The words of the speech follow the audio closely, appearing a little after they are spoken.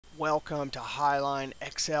Welcome to Highline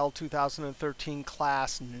Excel 2013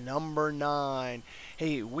 class number 9.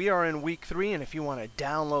 Hey, we are in week 3, and if you want to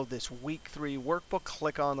download this week 3 workbook,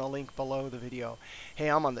 click on the link below the video. Hey,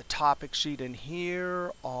 I'm on the topic sheet, and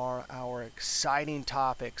here are our exciting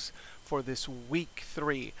topics for this week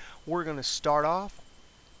 3. We're going to start off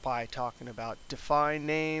by talking about define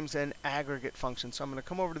names and aggregate functions. So I'm going to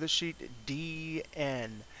come over to the sheet DN.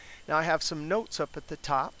 Now I have some notes up at the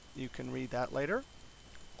top. You can read that later,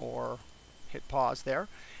 or hit pause there.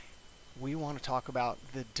 We want to talk about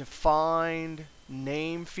the defined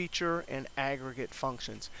name feature and aggregate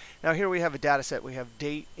functions. Now here we have a data set. We have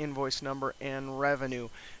date, invoice number, and revenue.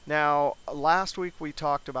 Now last week we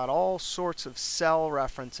talked about all sorts of cell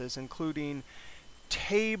references, including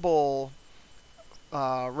table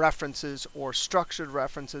references or structured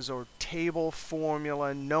references or table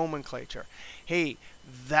formula nomenclature. Hey,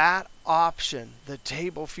 that option, the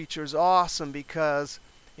table feature, is awesome because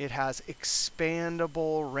it has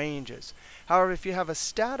expandable ranges. However, if you have a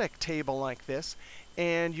static table like this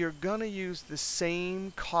and you're going to use the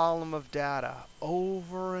same column of data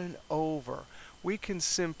over and over, we can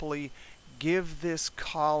simply give this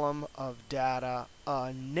column of data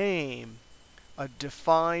a name, a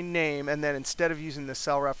defined name, and then instead of using the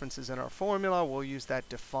cell references in our formula, we'll use that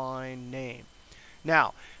defined name.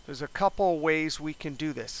 Now, there's a couple ways we can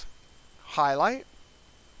do this. Highlight,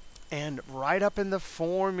 and right up in the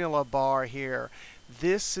formula bar here,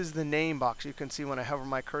 this is the name box. You can see when I hover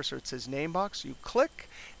my cursor, it says name box. You click,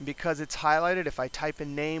 and because it's highlighted, if I type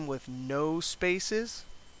in name with no spaces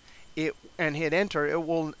and hit enter, it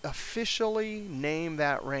will officially name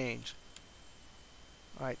that range.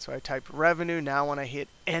 All right, so I typed revenue. Now when I hit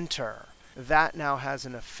enter, that now has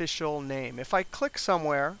an official name. If I click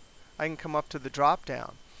somewhere, I can come up to the drop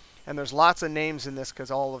down. And there's lots of names in this because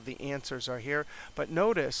all of the answers are here. But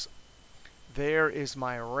notice, there is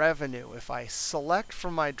my revenue. If I select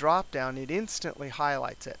from my drop down, it instantly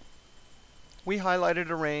highlights it. We highlighted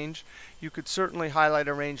a range. You could certainly highlight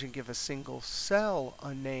a range and give a single cell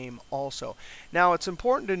a name also. Now it's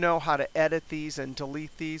important to know how to edit these and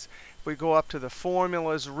delete these. If we go up to the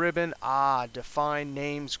formulas ribbon, define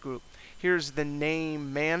names group. Here's the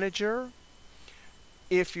name manager.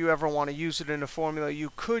 If you ever want to use it in a formula,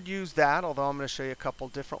 you could use that, although I'm going to show you a couple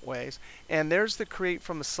different ways. And there's the create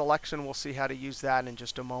from a selection. We'll see how to use that in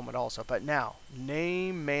just a moment also. But now,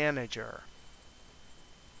 name manager.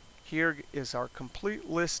 Here is our complete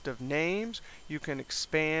list of names. You can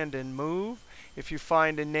expand and move. If you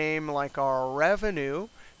find a name like our revenue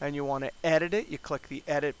and you want to edit it, you click the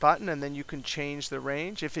edit button, and then you can change the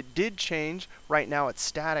range. If it did change, right now it's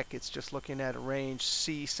static. It's just looking at a range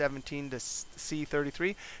C17 to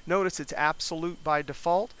C33. Notice it's absolute by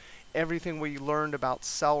default. Everything we learned about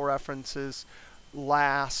cell references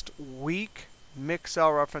last week, mixed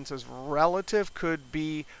cell references relative, could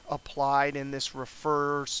be applied in this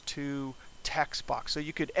refers to text box. So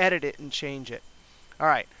you could edit it and change it. All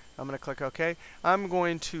right, I'm going to click OK. I'm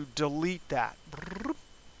going to delete that.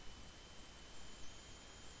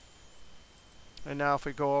 And now if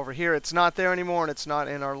we go over here, it's not there anymore, and it's not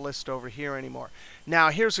in our list over here anymore. Now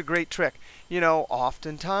here's a great trick. You know,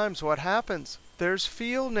 oftentimes what happens, there's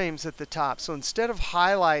field names at the top. So instead of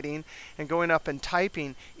highlighting and going up and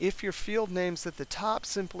typing, if your field name's at the top,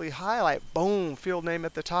 simply highlight, boom, field name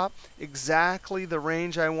at the top, exactly the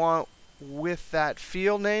range I want with that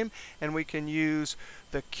field name. And we can use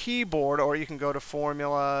the keyboard, or you can go to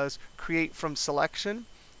formulas, create from selection,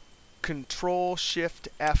 Ctrl Shift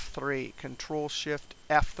F3, Ctrl Shift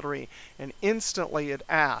F3, and instantly it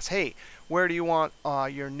asks, hey, where do you want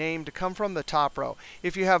your name to come from? The top row.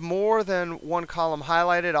 If you have more than one column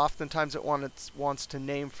highlighted, oftentimes it wants to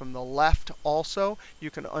name from the left also. You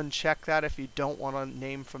can uncheck that if you don't want to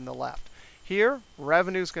name from the left. Here,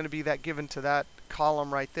 revenue is going to be that given to that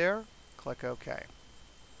column right there. Click OK.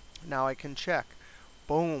 Now I can check.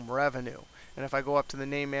 Boom, revenue. And if I go up to the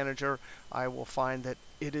name manager, I will find that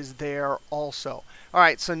it is there also. All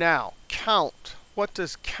right, so now count. What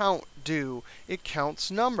does count do? It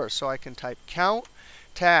counts numbers. So I can type count,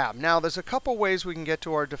 tab. Now there's a couple ways we can get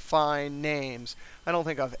to our defined names. I don't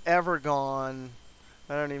think I've ever gone,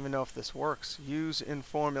 I don't even know if this works, use in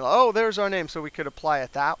formula. Oh, there's our name, so we could apply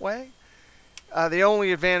it that way. The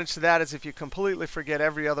only advantage to that is if you completely forget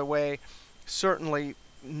every other way, certainly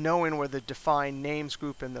knowing where the defined names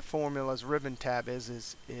group in the formulas ribbon tab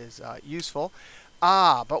is useful.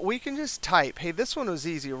 But we can just type, hey, this one was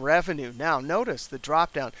easy, revenue. Now notice the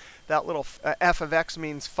drop down. That little f of x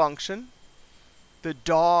means function. The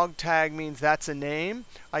dog tag means that's a name.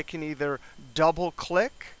 I can either double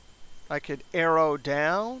click, I could arrow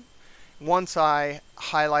down. Once I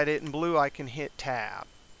highlight it in blue, I can hit tab.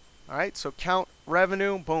 All right, so count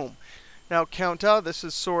revenue, boom. Now count this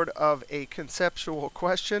is sort of a conceptual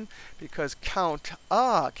question because count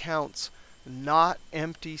counts not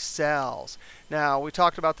empty cells. Now we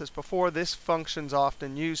talked about this before. This function's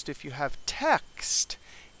often used if you have text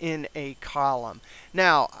in a column.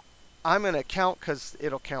 Now I'm going to count because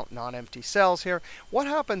it'll count non-empty cells here. What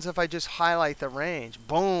happens if I just highlight the range?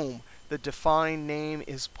 Boom, the defined name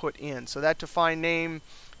is put in. So that defined name,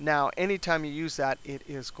 now anytime you use that, it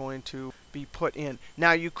is going to be put in.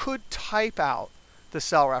 Now you could type out the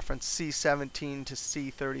cell reference C17 to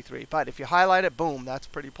C33. But if you highlight it, boom, that's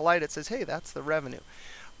pretty polite. It says, hey, that's the revenue.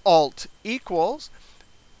 Alt equals.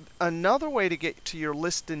 Another way to get to your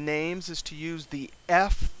list of names is to use the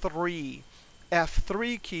F3.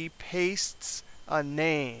 F3 key pastes a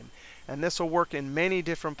name. And this will work in many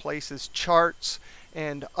different places, charts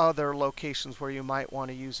and other locations where you might want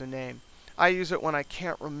to use a name. I use it when I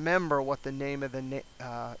can't remember what the name of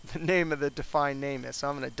the defined name is. So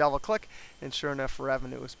I'm going to double click, and sure enough,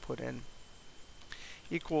 revenue is put in.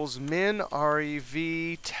 Equals min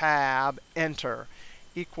rev tab enter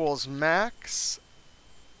equals max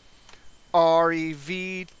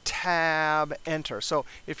rev tab enter. So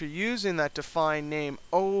if you're using that defined name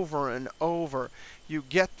over and over, you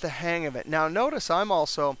get the hang of it. Now notice I'm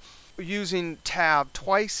also using tab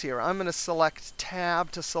twice here. I'm going to select tab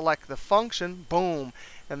to select the function, boom,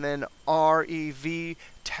 and then rev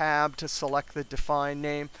tab to select the defined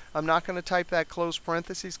name. I'm not going to type that close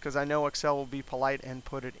parentheses because I know Excel will be polite and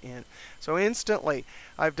put it in. So instantly,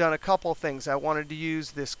 I've done a couple things. I wanted to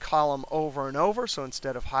use this column over and over, so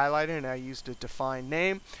instead of highlighting, I used a defined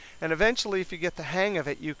name. And eventually, if you get the hang of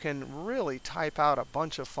it, you can really type out a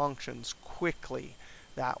bunch of functions quickly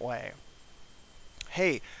that way.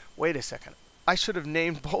 Hey, wait a second. I should have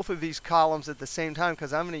named both of these columns at the same time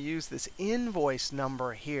because I'm going to use this invoice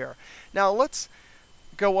number here. Now let's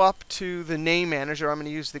go up to the name manager. I'm going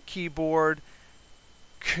to use the keyboard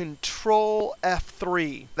Ctrl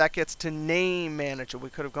F3. That gets to name manager. We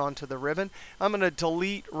could have gone to the ribbon. I'm going to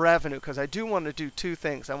delete revenue because I do want to do two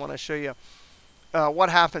things. I want to show you what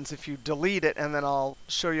happens if you delete it, and then I'll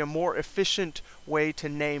show you a more efficient way to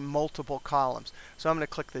name multiple columns. So I'm going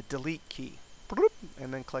to click the delete key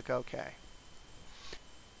and then click OK.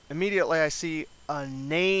 Immediately I see a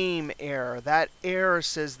name error. That error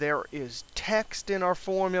says there is text in our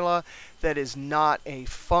formula that is not a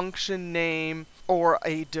function name or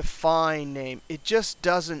a defined name. It just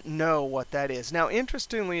doesn't know what that is. Now,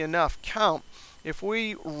 interestingly enough, count, if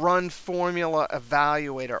we run Formula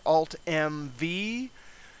Evaluator, Alt-MV,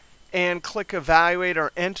 and click Evaluate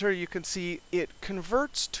or Enter, you can see it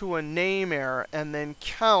converts to a name error. And then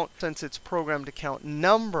count, since it's programmed to count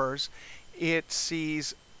numbers, it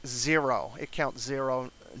sees 0. It counts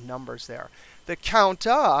 0 numbers there. The count,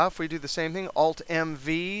 if we do the same thing,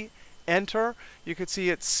 Alt-MV, Enter, you can see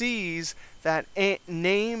it sees that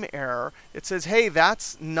name error. It says, hey,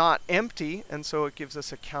 that's not empty. And so it gives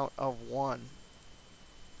us a count of 1.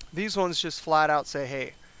 These ones just flat out say,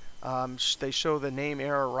 hey, they show the name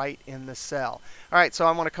error right in the cell. All right, so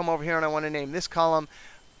I want to come over here and I want to name this column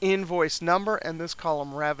invoice number and this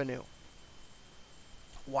column revenue.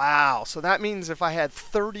 Wow, so that means if I had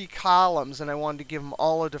 30 columns and I wanted to give them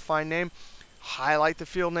all a defined name, highlight the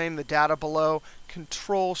field name, the data below,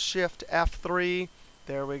 Control Shift F3.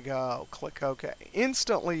 There we go. Click OK.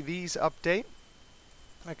 Instantly these update.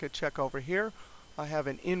 I could check over here. I have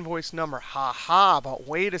an invoice number. Ha, but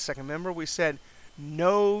wait a second. Remember we said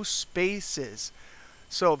no spaces.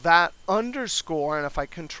 So that underscore, and if I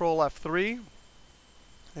Control F3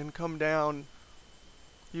 and come down,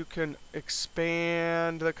 you can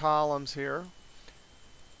expand the columns here.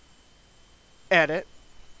 Edit.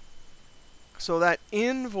 So that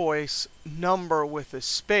invoice number with a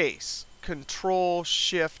space, Control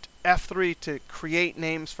Shift F3 to create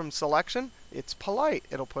names from selection, it's polite.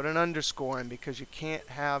 It'll put an underscore in because you can't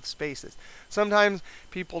have spaces. Sometimes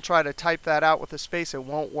people try to type that out with a space. It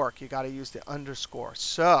won't work. You got to use the underscore.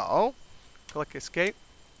 So click Escape.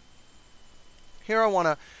 Here I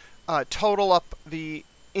want to total up the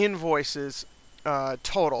invoices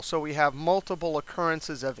total. So we have multiple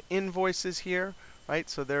occurrences of invoices here, right?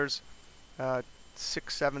 So there's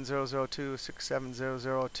 67002,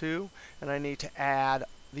 67002, and I need to add.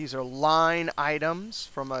 These are line items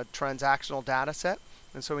from a transactional data set,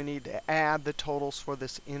 and so we need to add the totals for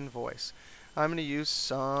this invoice. I'm going to use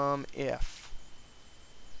SUMIF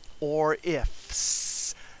or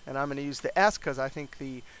ifs, and I'm going to use the S because I think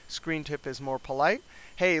the screen tip is more polite.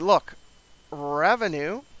 Hey, look,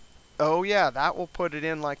 revenue. Oh yeah, that will put it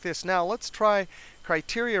in like this. Now let's try.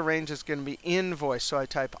 Criteria range is going to be invoice, so I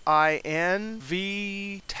type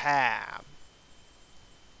INV tab.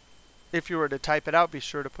 if you were to type it out, be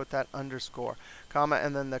sure to put that underscore, comma,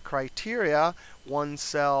 and then the criteria, one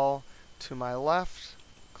cell to my left,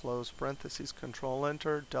 close parentheses, Control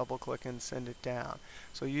Enter, double click and send it down.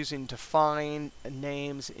 So using define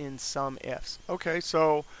names in some ifs. Okay,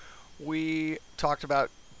 so we talked about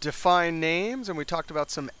define names and we talked about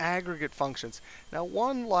some aggregate functions. Now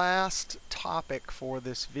one last topic for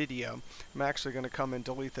this video. I'm actually going to come and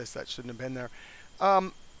delete this. That shouldn't have been there.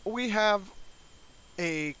 We have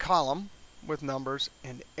a column with numbers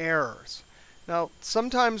and errors. Now,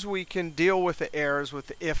 sometimes we can deal with the errors with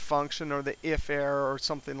the if function or the if error or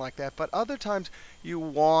something like that. But other times you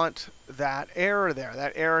want that error there.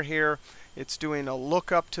 That error here, it's doing a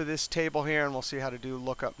lookup to this table here. And we'll see how to do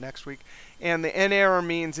lookup next week. And the n error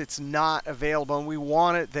means it's not available. And we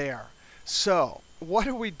want it there. So what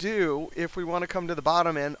do we do if we want to come to the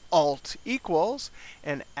bottom end? Alt equals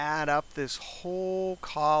and add up this whole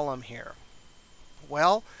column here.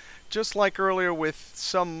 Well, just like earlier with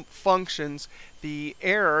some functions, the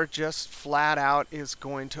error just flat out is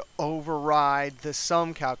going to override the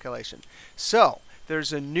sum calculation. So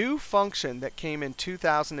there's a new function that came in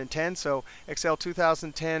 2010. So Excel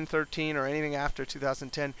 2010, 13, or anything after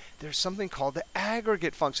 2010, there's something called the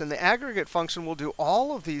aggregate function. The aggregate function will do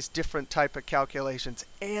all of these different type of calculations.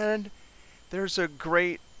 And there's a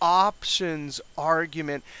great options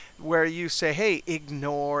argument where you say, hey,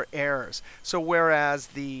 ignore errors. So whereas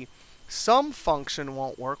the sum function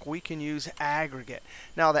won't work, we can use aggregate.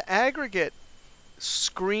 Now the aggregate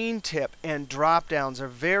screen tip and drop downs are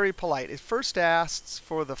very polite. It first asks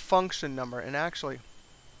for the function number. And actually,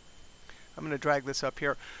 I'm going to drag this up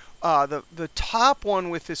here. The top one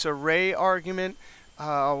with this array argument,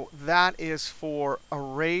 that is for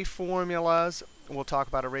array formulas. We'll talk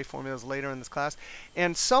about array formulas later in this class.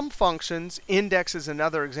 And some functions, index is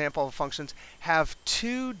another example of functions, have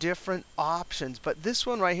two different options. But this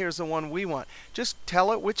one right here is the one we want. Just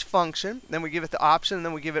tell it which function, then we give it the option, and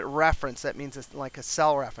then we give it reference. That means it's like a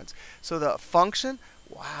cell reference. So the function,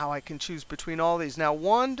 wow, I can choose between all these. Now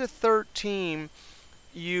 1 to 13,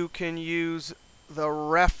 you can use the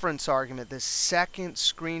reference argument, the second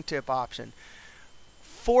screen tip option.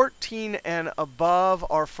 14 and above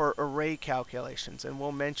are for array calculations, and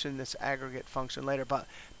we'll mention this aggregate function later, but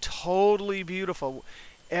totally beautiful.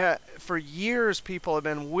 For years, people have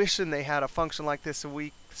been wishing they had a function like this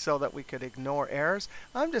so that we could ignore errors.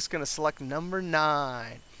 I'm just going to select number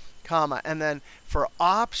 9, comma, and then for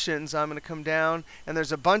options, I'm going to come down, and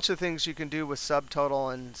there's a bunch of things you can do with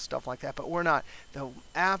subtotal and stuff like that, but we're not. The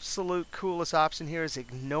absolute coolest option here is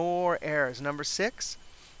ignore errors. Number 6.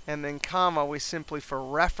 And then comma, we simply, for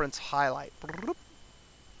reference, highlight.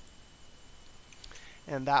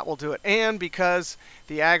 And that will do it. And because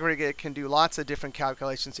the aggregate can do lots of different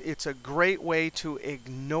calculations, it's a great way to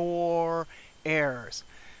ignore errors.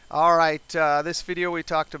 All right, this video we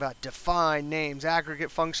talked about define names, aggregate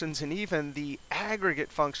functions, and even the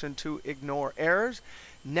aggregate function to ignore errors.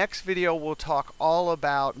 Next video, we'll talk all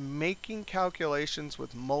about making calculations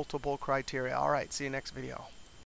with multiple criteria. All right, see you next video.